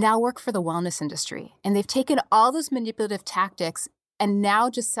now work for the wellness industry. And they've taken all those manipulative tactics and now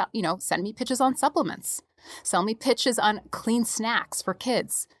just, send me pitches on supplements, sell me pitches on clean snacks for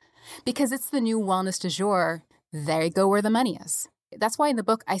kids. Because it's the new wellness du jour, there you go where the money is. That's why in the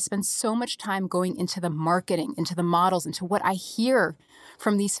book, I spend so much time going into the marketing, into the models, into what I hear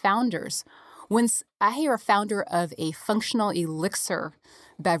from these founders. When I hear a founder of a functional elixir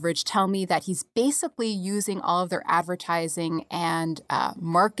beverage tell me that he's basically using all of their advertising and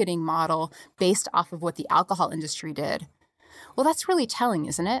marketing model based off of what the alcohol industry did, well, that's really telling,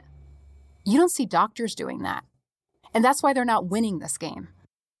 isn't it? You don't see doctors doing that. And that's why they're not winning this game.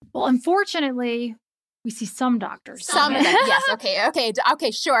 Well, unfortunately, we see some doctors. Some of them, yes.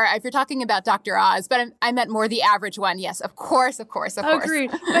 Okay, sure. If you're talking about Dr. Oz, but I meant more the average one. Yes, of course.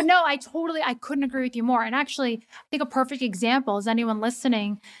 Agreed. But no, I couldn't agree with you more. And actually, I think a perfect example is anyone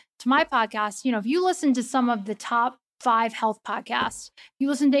listening to my podcast. If you listen to some of the top 5 health podcasts, you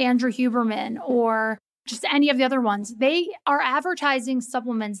listen to Andrew Huberman or just any of the other ones, they are advertising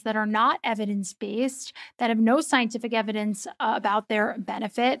supplements that are not evidence-based, that have no scientific evidence about their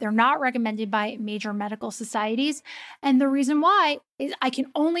benefit. They're not recommended by major medical societies. And the reason why is I can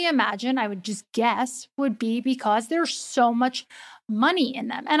only imagine, I would just guess, would be because there's so much money in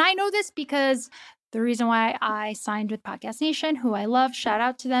them. And I know this because the reason why I signed with Podcast Nation, who I love, shout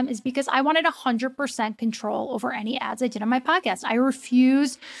out to them, is because I wanted 100% control over any ads I did on my podcast. I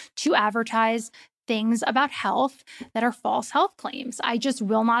refuse to advertise things about health that are false health claims. I just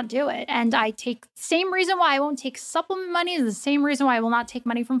will not do it. And I take same reason why I won't take supplement money is the same reason why I will not take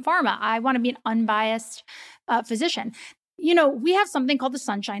money from pharma. I want to be an unbiased physician. We have something called the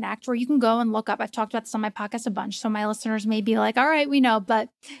Sunshine Act where you can go and look up. I've talked about this on my podcast a bunch, so my listeners may be like, all right, we know, but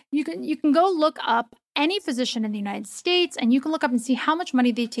you can go look up any physician in the United States and you can look up and see how much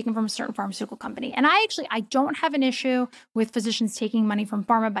money they've taken from a certain pharmaceutical company. And I don't have an issue with physicians taking money from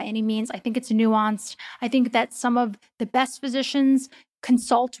pharma by any means. I think it's nuanced. I think that some of the best physicians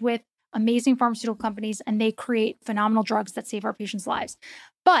consult with amazing pharmaceutical companies and they create phenomenal drugs that save our patients' lives.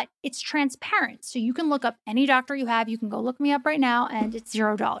 But it's transparent. So you can look up any doctor you have. You can go look me up right now and it's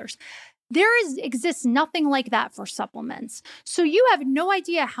 $0. Exists nothing like that for supplements. So you have no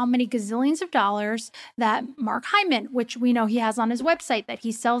idea how many gazillions of dollars that Mark Hyman, which we know he has on his website, that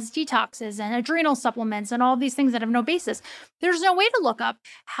he sells detoxes and adrenal supplements and all these things that have no basis. There's no way to look up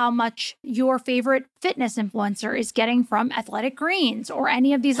how much your favorite fitness influencer is getting from Athletic Greens or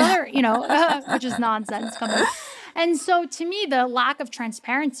any of these other, which is nonsense coming. And so to me, the lack of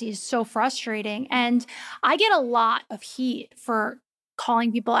transparency is so frustrating. And I get a lot of heat for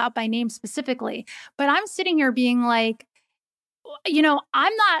calling people out by name specifically. But I'm sitting here being like,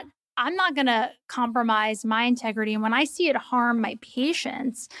 I'm not going to compromise my integrity. And when I see it harm my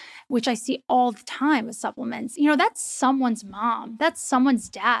patients, which I see all the time with supplements, that's someone's mom, that's someone's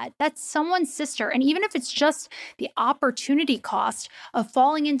dad, that's someone's sister. And even if it's just the opportunity cost of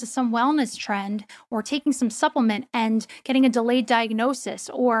falling into some wellness trend or taking some supplement and getting a delayed diagnosis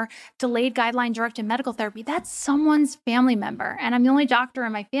or delayed guideline-directed medical therapy, that's someone's family member. And I'm the only doctor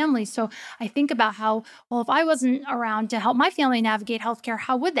in my family. So I think about how, well, if I wasn't around to help my family navigate healthcare,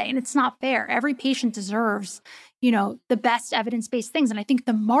 how would they? And it's not fair. Every patient deserves, the best evidence-based things. And I think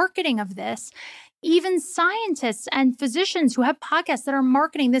the marketing of this, even scientists and physicians who have podcasts that are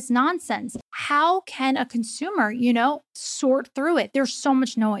marketing this nonsense, how can a consumer, sort through it? There's so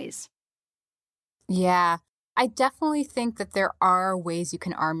much noise. Yeah. I definitely think that there are ways you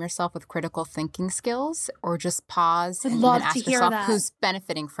can arm yourself with critical thinking skills, or just pause and even ask yourself who's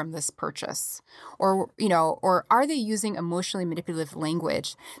benefiting from this purchase, or are they using emotionally manipulative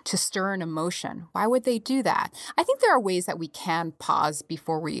language to stir an emotion? Why would they do that? I think there are ways that we can pause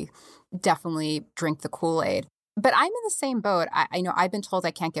before we definitely drink the Kool-Aid. But I'm in the same boat. I know I've been told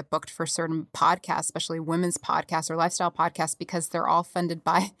I can't get booked for certain podcasts, especially women's podcasts or lifestyle podcasts, because they're all funded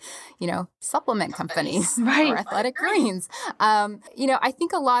by, supplement companies right. or Athletic Greens. I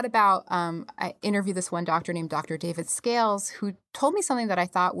think a lot about, I interviewed this one doctor named Dr. David Scales, who told me something that I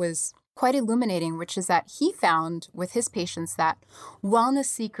thought was quite illuminating, which is that he found with his patients that wellness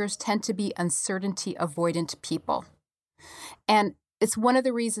seekers tend to be uncertainty avoidant people. And it's one of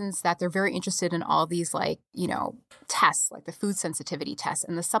the reasons that they're very interested in all these tests, like the food sensitivity tests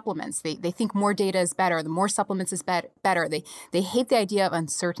and the supplements. They think more data is better. The more supplements is better. They hate the idea of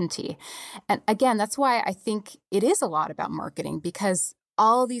uncertainty. And again, that's why I think it is a lot about marketing, because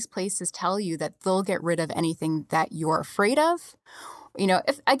all these places tell you that they'll get rid of anything that you're afraid of.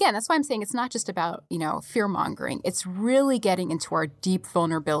 That's why I'm saying it's not just about, fear mongering. It's really getting into our deep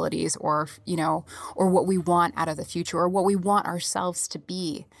vulnerabilities or what we want out of the future or what we want ourselves to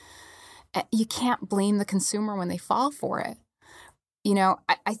be. You can't blame the consumer when they fall for it.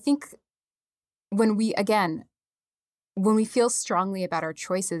 I think when we feel strongly about our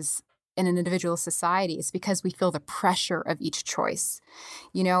choices in an individual society, it's because we feel the pressure of each choice,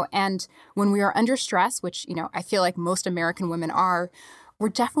 and when we are under stress, which, I feel like most American women are, we're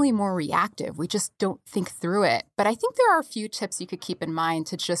definitely more reactive. We just don't think through it. But I think there are a few tips you could keep in mind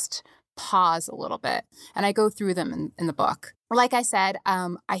to just pause a little bit. And I go through them in the book. Like I said,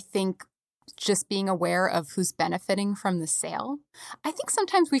 I think just being aware of who's benefiting from the sale. I think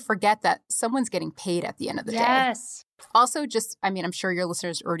sometimes we forget that someone's getting paid at the end of the day. Yes. Also, I'm sure your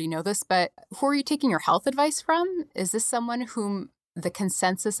listeners already know this, but who are you taking your health advice from? Is this someone whom the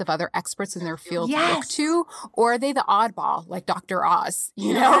consensus of other experts in their field look to? Or are they the oddball, like Dr. Oz,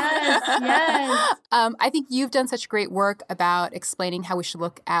 Yes. I think you've done such great work about explaining how we should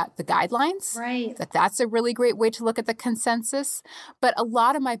look at the guidelines. Right. That's a really great way to look at the consensus. But a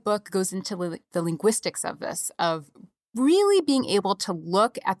lot of my book goes into the linguistics of this, of really being able to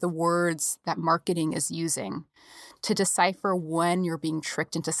look at the words that marketing is using to decipher when you're being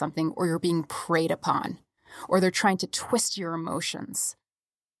tricked into something or you're being preyed upon, or they're trying to twist your emotions.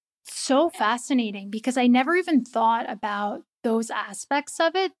 So fascinating, because I never even thought about those aspects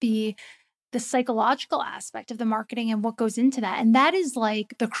of it, the psychological aspect of the marketing and what goes into that. And that is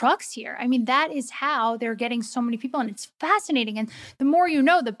like the crux here. I mean, that is how they're getting so many people. And it's fascinating. And the more you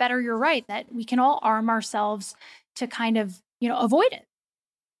know, the better. You're right, that we can all arm ourselves to kind of, avoid it.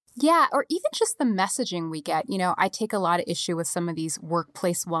 Yeah, or even just the messaging we get. I take a lot of issue with some of these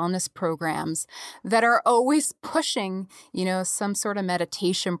workplace wellness programs that are always pushing, some sort of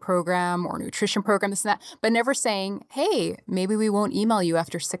meditation program or nutrition program, this and that, but never saying, hey, maybe we won't email you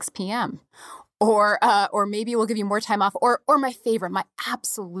after 6 p.m. Or maybe we'll give you more time off. Or my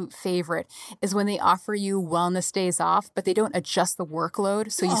absolute favorite is when they offer you wellness days off, but they don't adjust the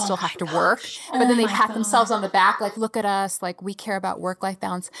workload, so you still have to work. But then they pat themselves on the back, like, look at us, like we care about work-life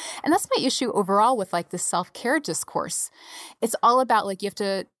balance. And that's my issue overall with like this self-care discourse. It's all about like you have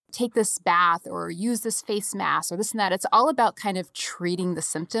to take this bath or use this face mask or this and that. It's all about kind of treating the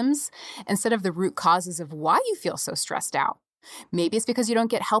symptoms instead of the root causes of why you feel so stressed out. Maybe it's because you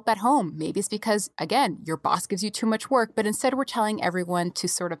don't get help at home. Maybe it's because, again, your boss gives you too much work. But instead, we're telling everyone to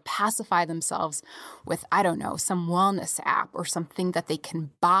sort of pacify themselves with, some wellness app or something that they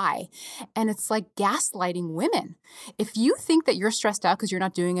can buy. And it's like gaslighting women. If you think that you're stressed out because you're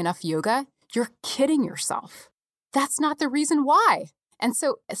not doing enough yoga, you're kidding yourself. That's not the reason why. And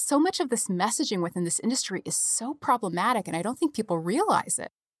so much of this messaging within this industry is so problematic, and I don't think people realize it.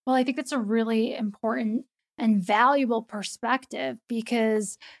 Well, I think it's a really important and valuable perspective,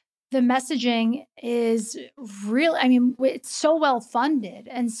 because the messaging is real. I mean, it's so well funded.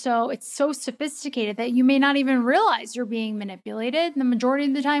 And so it's so sophisticated that you may not even realize you're being manipulated. The majority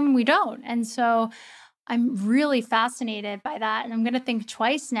of the time, we don't. And so I'm really fascinated by that. And I'm going to think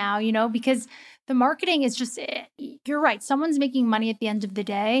twice now, because the marketing is just, you're right. Someone's making money at the end of the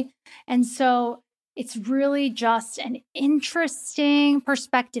day. And so it's really just an interesting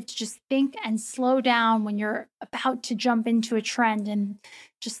perspective to just think and slow down when you're about to jump into a trend and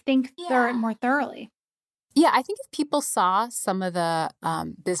just think through it more thoroughly. Yeah, I think if people saw some of the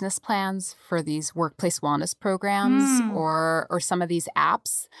business plans for these workplace wellness programs or some of these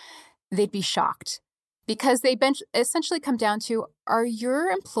apps, they'd be shocked. Because they essentially come down to, are your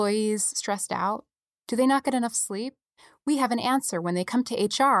employees stressed out? Do they not get enough sleep? We have an answer. When they come to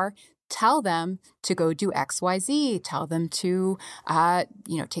HR, tell them to go do XYZ. Tell them to,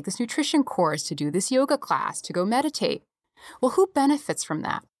 take this nutrition course, to do this yoga class, to go meditate. Well, who benefits from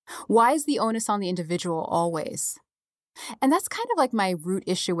that? Why is the onus on the individual always? And that's kind of like my root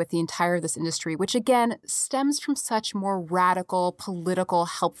issue with the entire of this industry, which again stems from such more radical, political,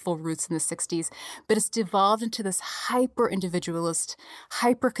 helpful roots in the 60s, but it's devolved into this hyper-individualist,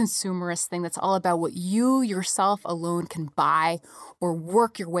 hyper-consumerist thing that's all about what you yourself alone can buy or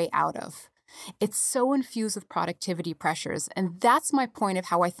work your way out of. It's so infused with productivity pressures, and that's my point of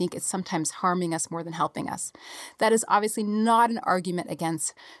how I think it's sometimes harming us more than helping us. That is obviously not an argument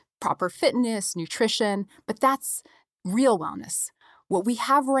against proper fitness, nutrition, but that's real wellness. What we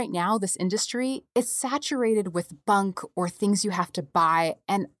have right now, this industry, is saturated with bunk or things you have to buy.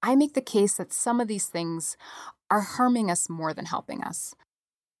 And I make the case that some of these things are harming us more than helping us.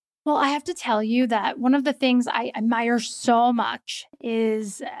 Well, I have to tell you that one of the things I admire so much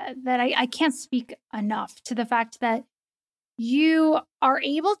is that I can't speak enough to the fact that you are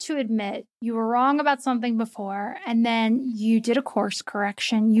able to admit you were wrong about something before, and then you did a course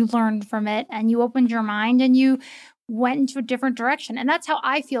correction, you learned from it, and you opened your mind and you went into a different direction. And that's how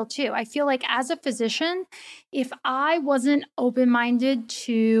I feel too. I feel like as a physician, if I wasn't open-minded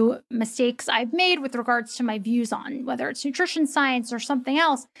to mistakes I've made with regards to my views on whether it's nutrition science or something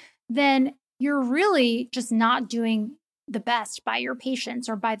else, then you're really just not doing the best by your patients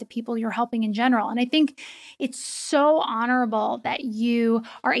or by the people you're helping in general. And I think it's so honorable that you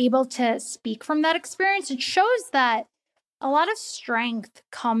are able to speak from that experience. It shows that a lot of strength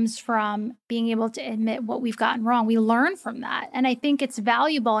comes from being able to admit what we've gotten wrong. We learn from that. And I think it's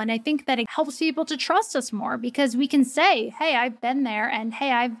valuable. And I think that it helps people to trust us more because we can say, hey, I've been there, and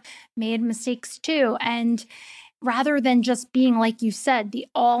hey, I've made mistakes too. And rather than just being, like you said, the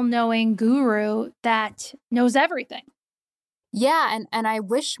all-knowing guru that knows everything. Yeah, and I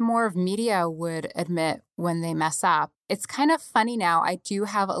wish more of media would admit when they mess up. It's kind of funny now. I do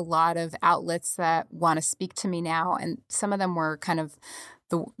have a lot of outlets that want to speak to me now, and some of them were kind of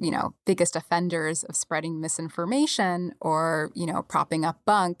the, biggest offenders of spreading misinformation or, propping up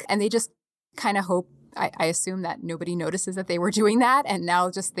bunk. And they just kind of hope, I assume, that nobody notices that they were doing that. And now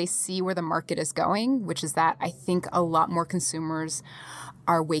just they see where the market is going, which is that I think a lot more consumers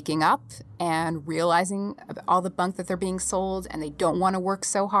are waking up and realizing all the bunk that they're being sold, and they don't want to work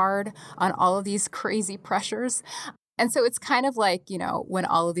so hard on all of these crazy pressures. And so it's kind of like, when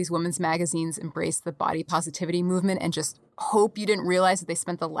all of these women's magazines embrace the body positivity movement and just hope you didn't realize that they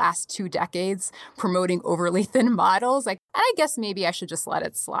spent the last 2 decades promoting overly thin models. And I guess maybe I should just let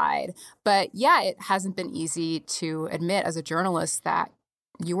it slide. But yeah, it hasn't been easy to admit as a journalist that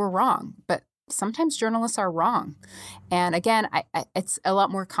you were wrong. But sometimes journalists are wrong. And again, it's a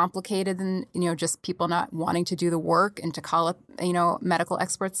lot more complicated than, just people not wanting to do the work and to call up, medical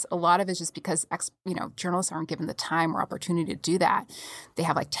experts. A lot of it is just because, journalists aren't given the time or opportunity to do that. They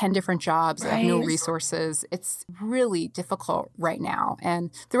have like 10 different jobs. They have no resources. It's really difficult right now.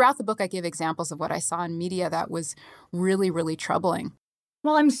 And throughout the book, I give examples of what I saw in media that was really, really troubling.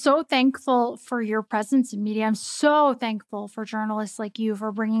 Well, I'm so thankful for your presence in media. I'm so thankful for journalists like you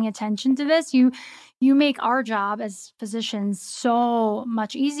for bringing attention to this. You make our job as physicians so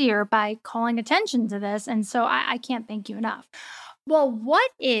much easier by calling attention to this. And so I can't thank you enough. Well,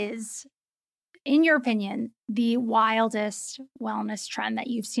 what is, in your opinion, the wildest wellness trend that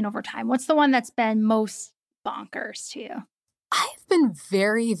you've seen over time? What's the one that's been most bonkers to you? I've been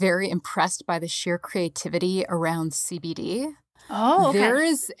very, very impressed by the sheer creativity around CBD. Oh, okay.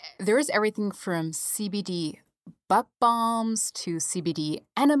 There is everything from CBD butt balms to CBD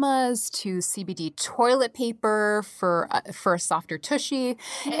enemas to CBD toilet paper for a softer tushy.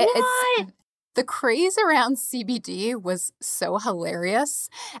 The craze around CBD was so hilarious.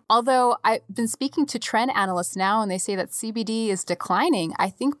 Although I've been speaking to trend analysts now, and they say that CBD is declining. I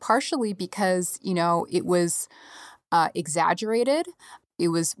think partially because, it was exaggerated. it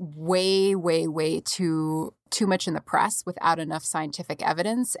was way, way, way too much in the press without enough scientific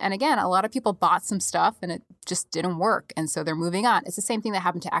evidence. And again, a lot of people bought some stuff and it just didn't work. And so they're moving on. It's the same thing that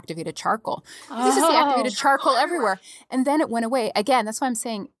happened to activated charcoal. You used to see activated charcoal everywhere. And then it went away. Again, that's why I'm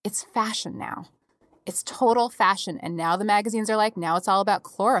saying it's fashion now. It's total fashion. And now the magazines are like, now it's all about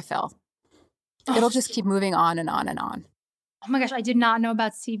chlorophyll. It'll just keep moving on and on and on. Oh my gosh, I did not know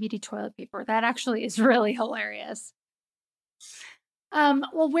about CBD toilet paper. That actually is really hilarious.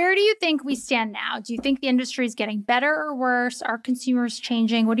 Well, where do you think we stand now? Do you think the industry is getting better or worse? Are consumers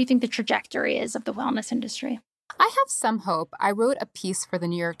changing? What do you think the trajectory is of the wellness industry? I have some hope. I wrote a piece for the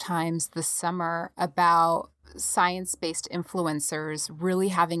New York Times this summer about science-based influencers really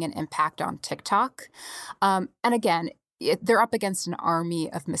having an impact on TikTok. And again, they're up against an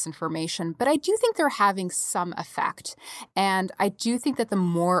army of misinformation, but I do think they're having some effect. And I do think that the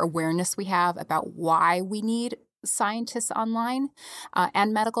more awareness we have about why we need scientists online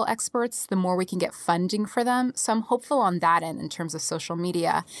and medical experts, the more we can get funding for them. So I'm hopeful on that end in terms of social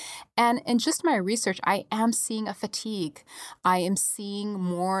media. And in just my research, I am seeing a fatigue. I am seeing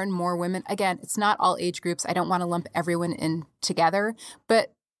more and more women. Again, it's not all age groups. I don't want to lump everyone in together,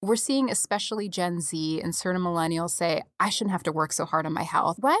 but we're seeing especially Gen Z and certain millennials say, I shouldn't have to work so hard on my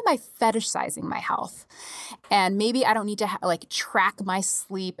health. Why am I fetishizing my health? And maybe I don't need to track my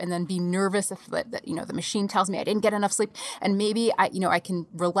sleep and then be nervous if the machine tells me I didn't get enough sleep. And maybe I can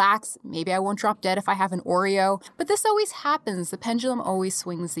relax. Maybe I won't drop dead if I have an Oreo. But this always happens. The pendulum always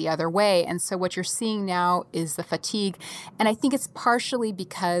swings the other way. And so what you're seeing now is the fatigue. And I think it's partially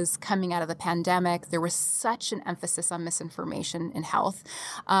because coming out of the pandemic, there was such an emphasis on misinformation in health.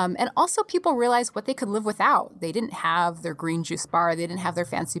 And also people realized what they could live without. They didn't have their green juice bar. They didn't have their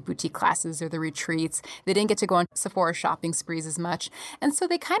fancy boutique classes or the retreats. They didn't get to go on Sephora shopping sprees as much. And so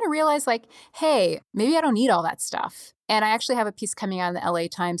they kind of realized hey, maybe I don't need all that stuff. And I actually have a piece coming out in the LA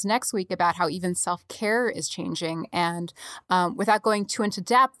Times next week about how even self-care is changing. And without going too into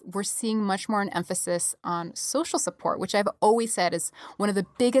depth, we're seeing much more an emphasis on social support, which I've always said is one of the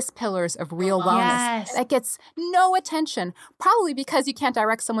biggest pillars of real wellness. Yes. That gets no attention, probably because you can't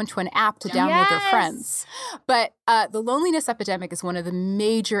direct someone to an app to download their friends. But the loneliness epidemic is one of the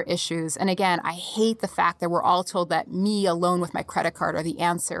major issues. And again, I hate the fact that we're all told that me alone with my credit card are the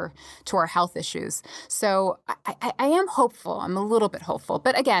answer to our health issues. So I am hopeful. I'm a little bit hopeful.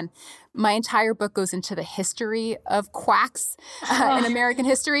 But again, my entire book goes into the history of quacks in American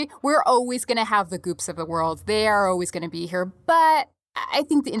history. We're always going to have the Goops of the world. They are always going to be here. But I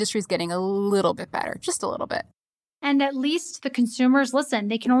think the industry is getting a little bit better, just a little bit. And at least the consumers, listen,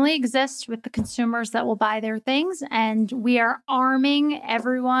 they can only exist with the consumers that will buy their things. And we are arming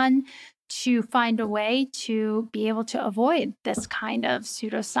everyone to find a way to be able to avoid this kind of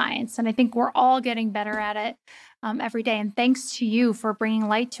pseudoscience. And I think we're all getting better at it every day. And thanks to you for bringing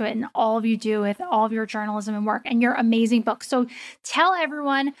light to it and all of you do with all of your journalism and work and your amazing book. So tell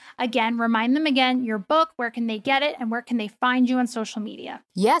everyone again, remind them again, your book, where can they get it and where can they find you on social media?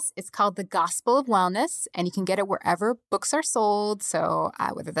 Yes, it's called The Gospel of Wellness, and you can get it wherever books are sold. So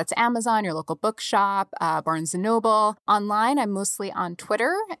whether that's Amazon, your local bookshop, Barnes & Noble. Online, I'm mostly on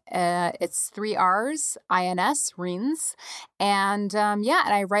Twitter. It's 3 R's, INS, Reens. And and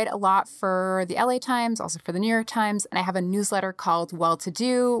I write a lot for the LA Times, also for the New York Times, and I have a newsletter called Well To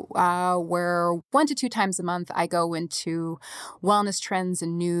Do, where 1 to 2 times a month I go into wellness trends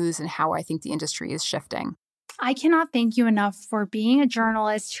and news and how I think the industry is shifting. I cannot thank you enough for being a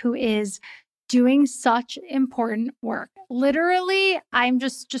journalist who is doing such important work. Literally, I'm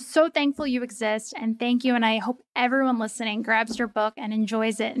just so thankful you exist, and thank you. And I hope everyone listening grabs your book and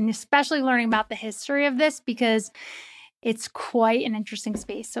enjoys it, and especially learning about the history of this because it's quite an interesting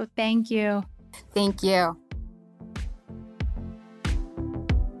space. So thank you. Thank you.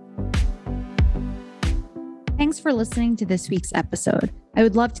 Thanks for listening to this week's episode. I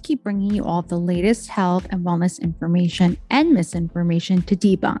would love to keep bringing you all the latest health and wellness information and misinformation to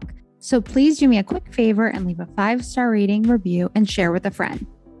debunk. So please do me a quick favor and leave a 5-star rating, review, and share with a friend.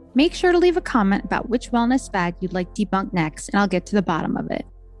 Make sure to leave a comment about which wellness fad you'd like debunked next, and I'll get to the bottom of it.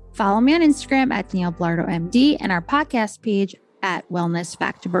 Follow me on Instagram at Danielle Blardo MD and our podcast page at Wellness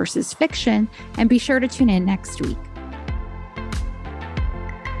Fact versus Fiction, and be sure to tune in next week.